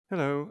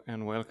Hello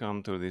and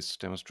welcome to this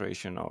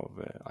demonstration of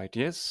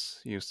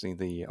ITS using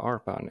the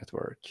ARPA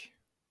network.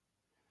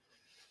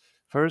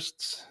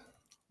 First,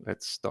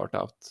 let's start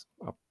up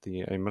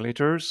the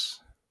emulators.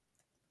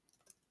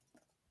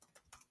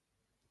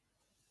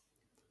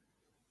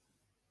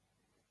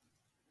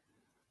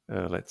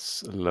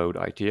 Let's load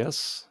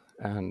ITS.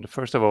 And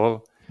first of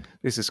all,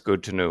 this is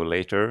good to know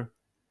later.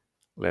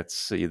 Let's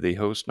see the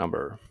host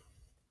number.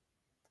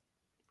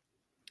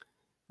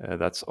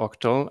 That's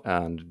octal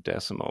and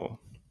decimal.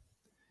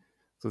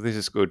 So this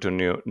is good to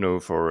know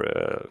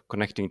for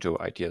connecting to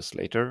ITS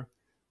later,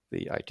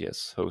 the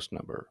ITS host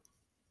number.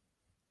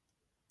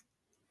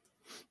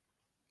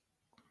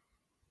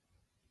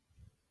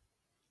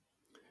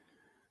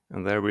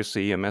 And there we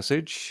see a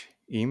message,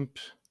 IMP,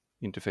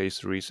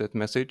 interface reset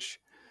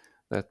message.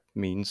 That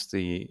means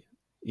the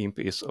IMP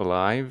is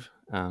alive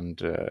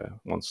and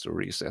wants to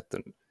reset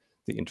the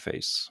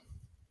interface.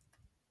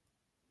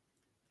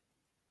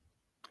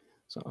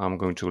 So I'm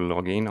going to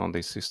log in on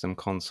the system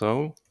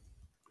console.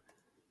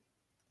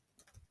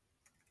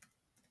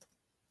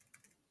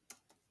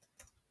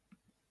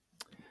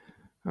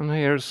 And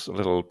here's a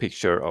little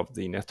picture of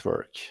the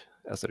network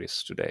as it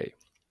is today.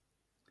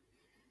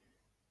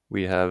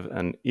 We have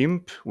an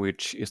IMP,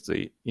 which is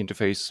the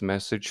interface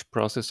message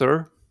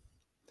processor.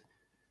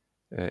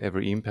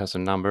 Every IMP has a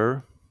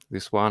number.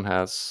 This one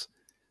has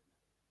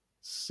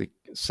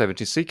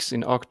 76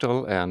 in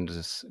octal, and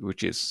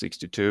which is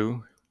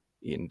 62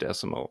 in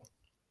decimal.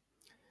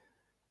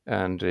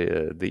 And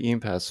the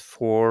IMP has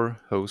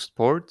 4 host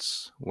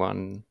ports,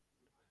 0,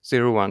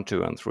 1,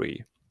 2, and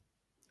 3.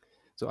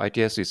 So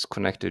ITS is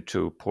connected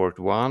to port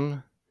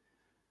 1,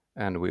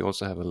 and we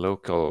also have a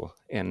local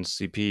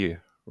NCP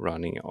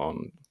running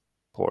on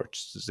port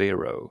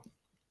 0.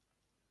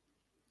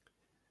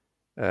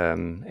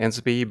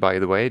 NCP, by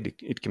the way,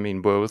 it can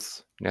mean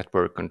both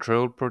network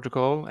control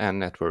protocol and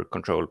network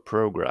control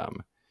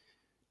program,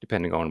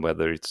 depending on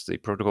whether it's the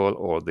protocol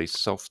or the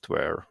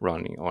software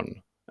running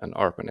on an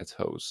Arpanet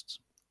host.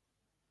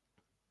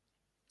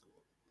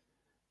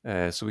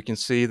 So we can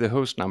see the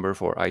host number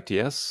for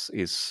ITS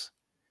is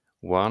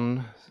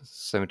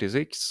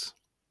 176,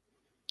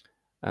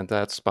 and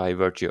that's by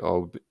virtue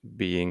of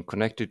being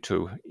connected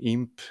to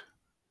IMP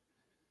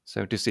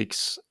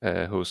 76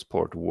 host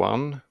port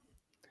 1,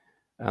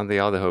 and the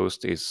other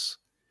host is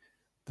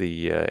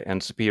the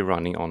NCP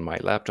running on my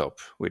laptop,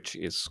 which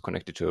is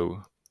connected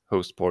to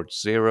host port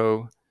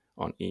 0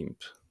 on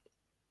IMP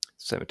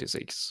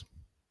 76.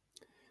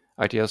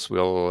 ITS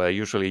will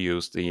usually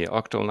use the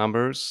octal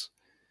numbers,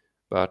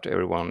 but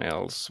everyone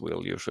else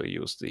will usually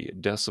use the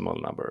decimal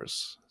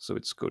numbers, so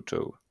it's good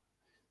to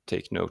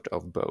take note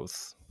of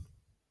both.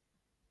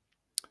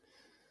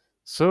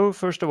 So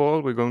first of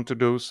all, we're going to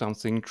do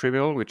something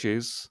trivial, which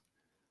is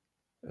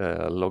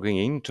logging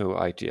into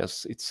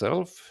ITS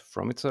itself,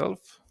 from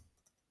itself.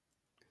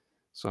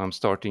 So I'm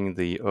starting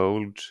the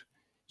old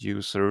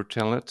user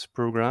telnet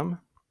program,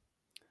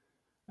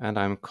 and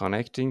I'm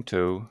connecting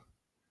to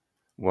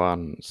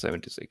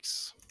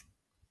 176.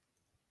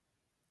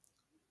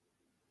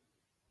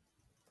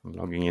 I'm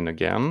logging in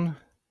again,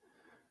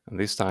 and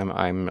this time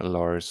I'm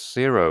Lars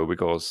 0,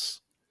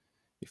 because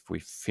if we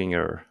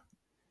finger,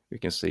 we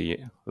can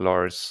see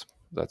Lars,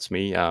 that's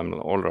me, I'm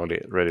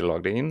already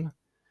logged in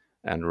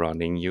and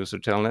running user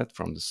telnet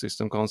from the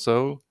system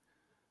console,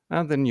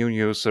 and the new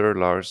user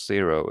Lars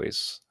 0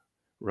 is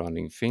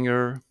running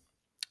finger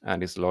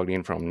and is logged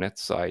in from net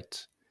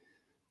site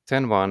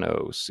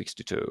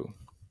 10.10.62.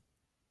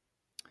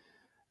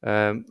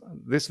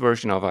 This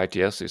version of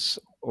ITS is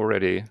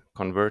already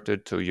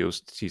converted to use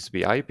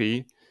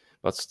TCP/IP,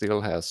 but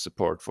still has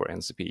support for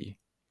NCP.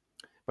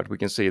 But we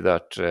can see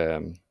that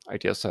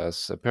ITS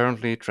has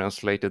apparently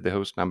translated the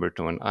host number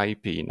to an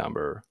IP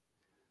number.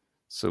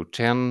 So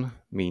 10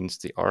 means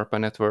the ARPA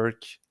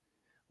network,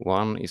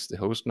 1 is the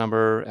host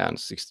number, and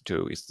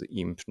 62 is the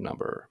IMP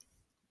number.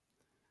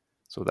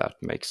 So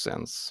that makes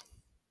sense.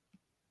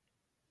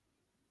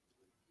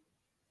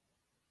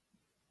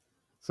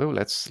 So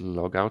let's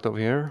log out of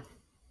here.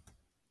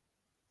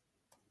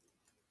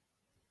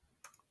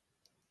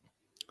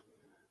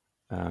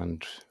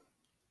 And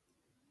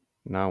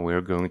now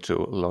we're going to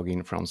log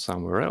in from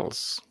somewhere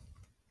else.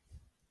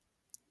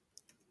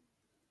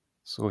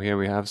 So here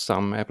we have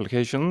some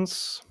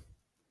applications,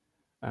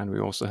 and we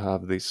also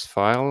have this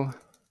file,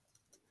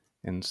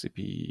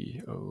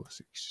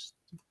 ncp06.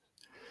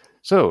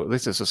 So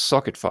this is a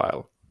socket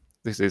file.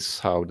 This is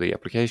how the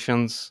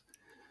applications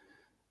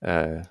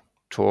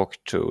talk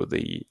to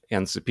the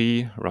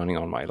NCP running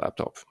on my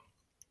laptop.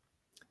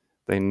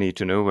 They need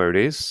to know where it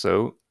is,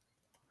 so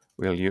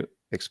we'll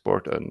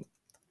export an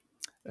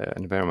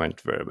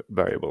environment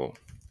variable.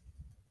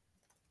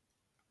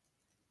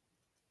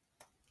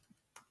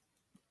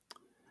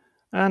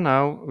 And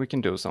now we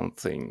can do some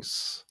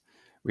things.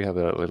 We have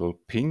a little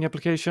ping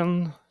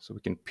application, so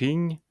we can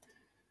ping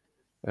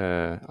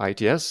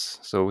ITS.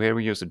 So here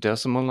we use a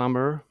decimal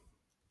number,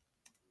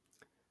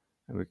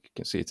 and we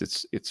can see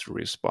it's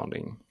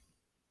responding.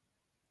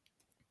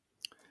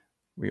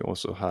 We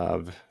also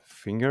have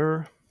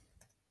finger,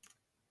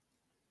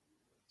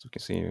 So you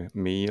can see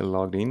me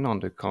logged in on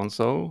the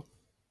console.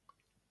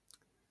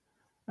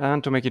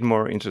 And to make it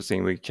more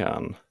interesting, we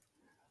can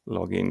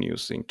log in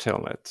using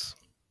Telnet.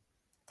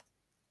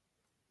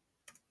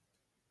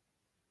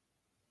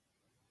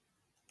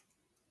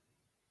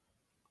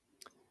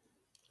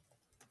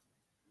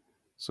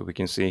 So we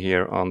can see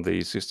here on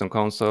the system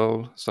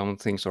console, some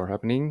things are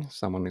happening.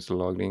 Someone is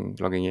logging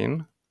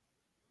in.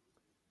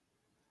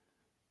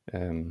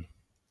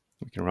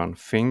 We can run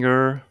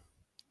finger.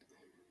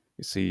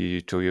 We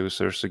see two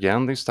users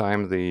again. This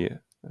time the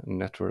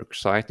network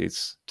site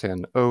is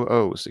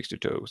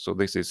 10.00.62. So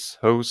this is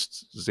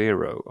host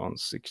 0 on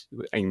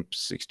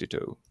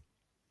AIMP62.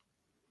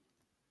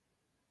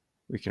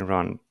 We can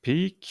run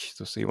peek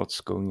to see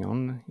what's going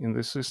on in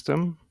the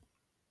system.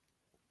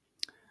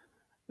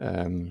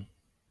 You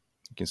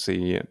can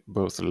see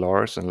both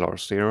Lars and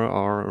Lars0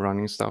 are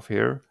running stuff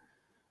here.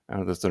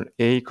 And there's an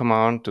A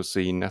command to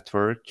see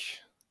network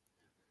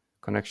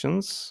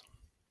connections.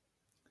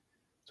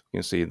 So you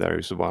can see there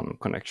is one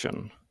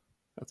connection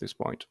at this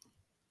point.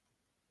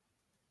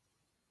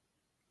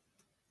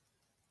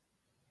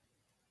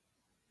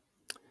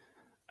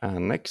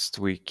 And next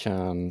we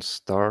can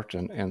start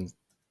an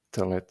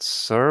Telnet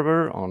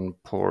server on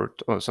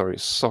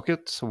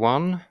socket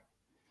 1.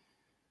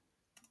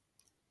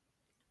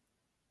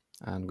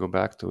 And go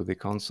back to the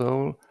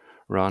console,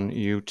 run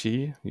UT,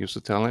 use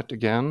the Telnet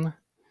again.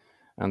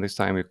 And this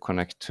time we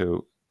connect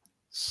to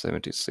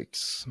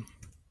 76.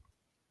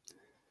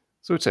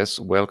 So it says,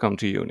 welcome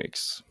to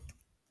Unix.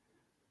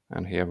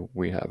 And here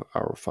we have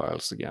our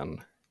files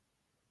again.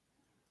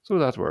 So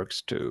that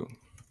works too.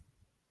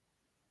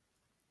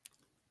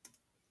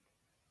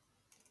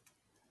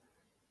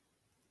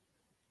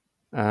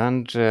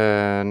 And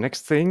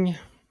next thing,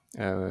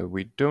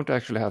 we don't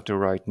actually have to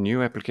write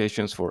new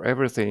applications for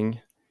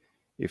everything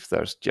if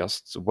there's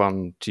just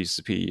one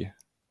TCP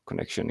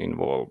connection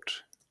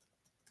involved.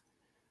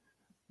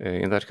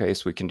 In that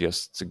case, we can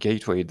just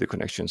gateway the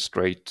connection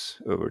straight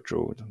over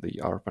to the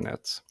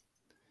Arpanet.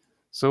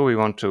 So we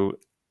want to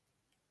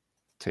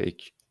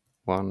take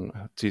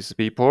one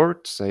TCP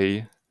port, say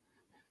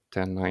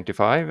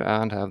 1095,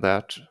 and have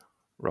that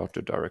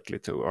routed directly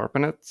to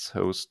Arpanet,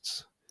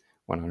 host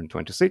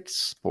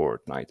 126,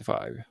 port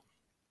 95.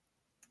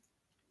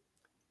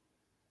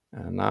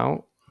 And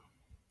now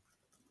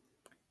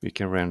we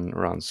can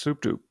run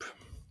sudoop.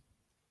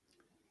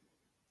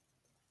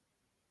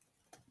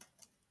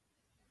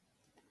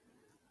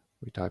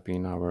 We type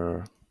in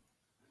our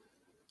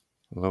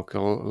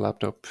local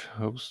laptop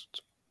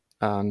host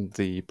and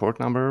the port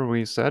number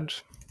we said.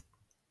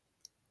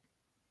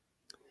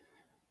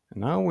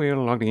 And now we're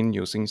logged in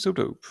using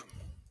sudoop.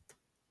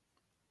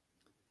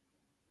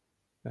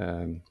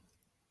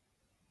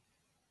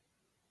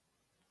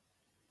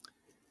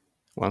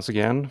 Once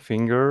again,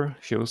 finger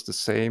shows the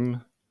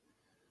same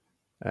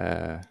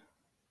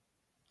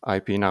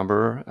IP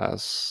number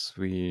as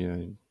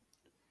we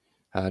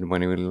had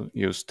when we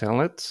used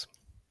Telnet,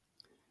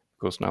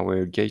 because now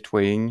we're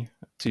gatewaying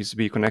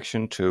TCP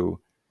connection to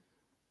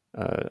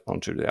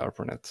onto the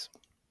Arpanet.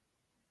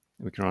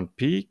 We can run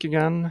peek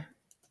again.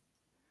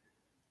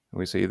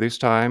 We see this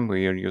time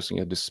we are using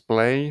a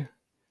display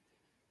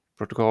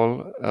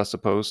protocol as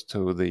opposed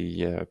to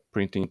the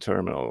printing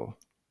terminal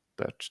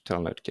that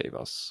Telnet gave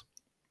us.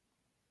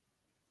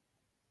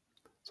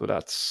 So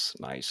that's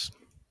nice.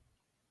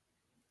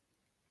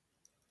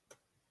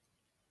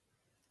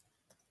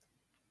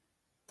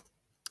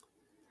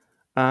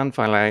 And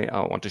finally,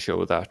 I want to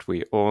show that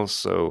we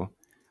also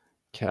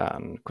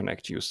can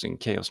connect using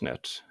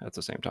ChaosNet at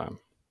the same time.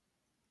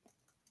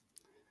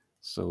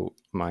 So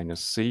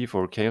 -C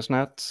for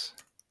ChaosNet.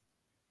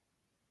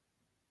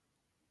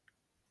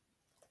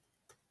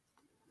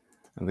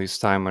 And this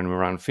time when we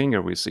run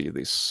finger, we see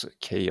this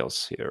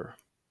chaos here.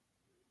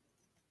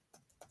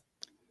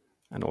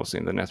 And also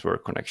in the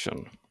network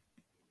connection,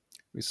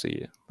 we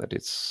see that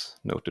it's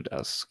noted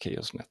as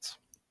ChaosNet.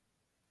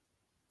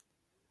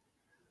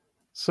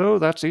 So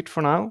that's it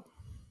for now.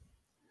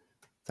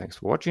 Thanks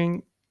for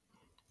watching.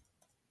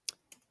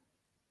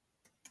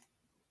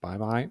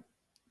 Bye-bye.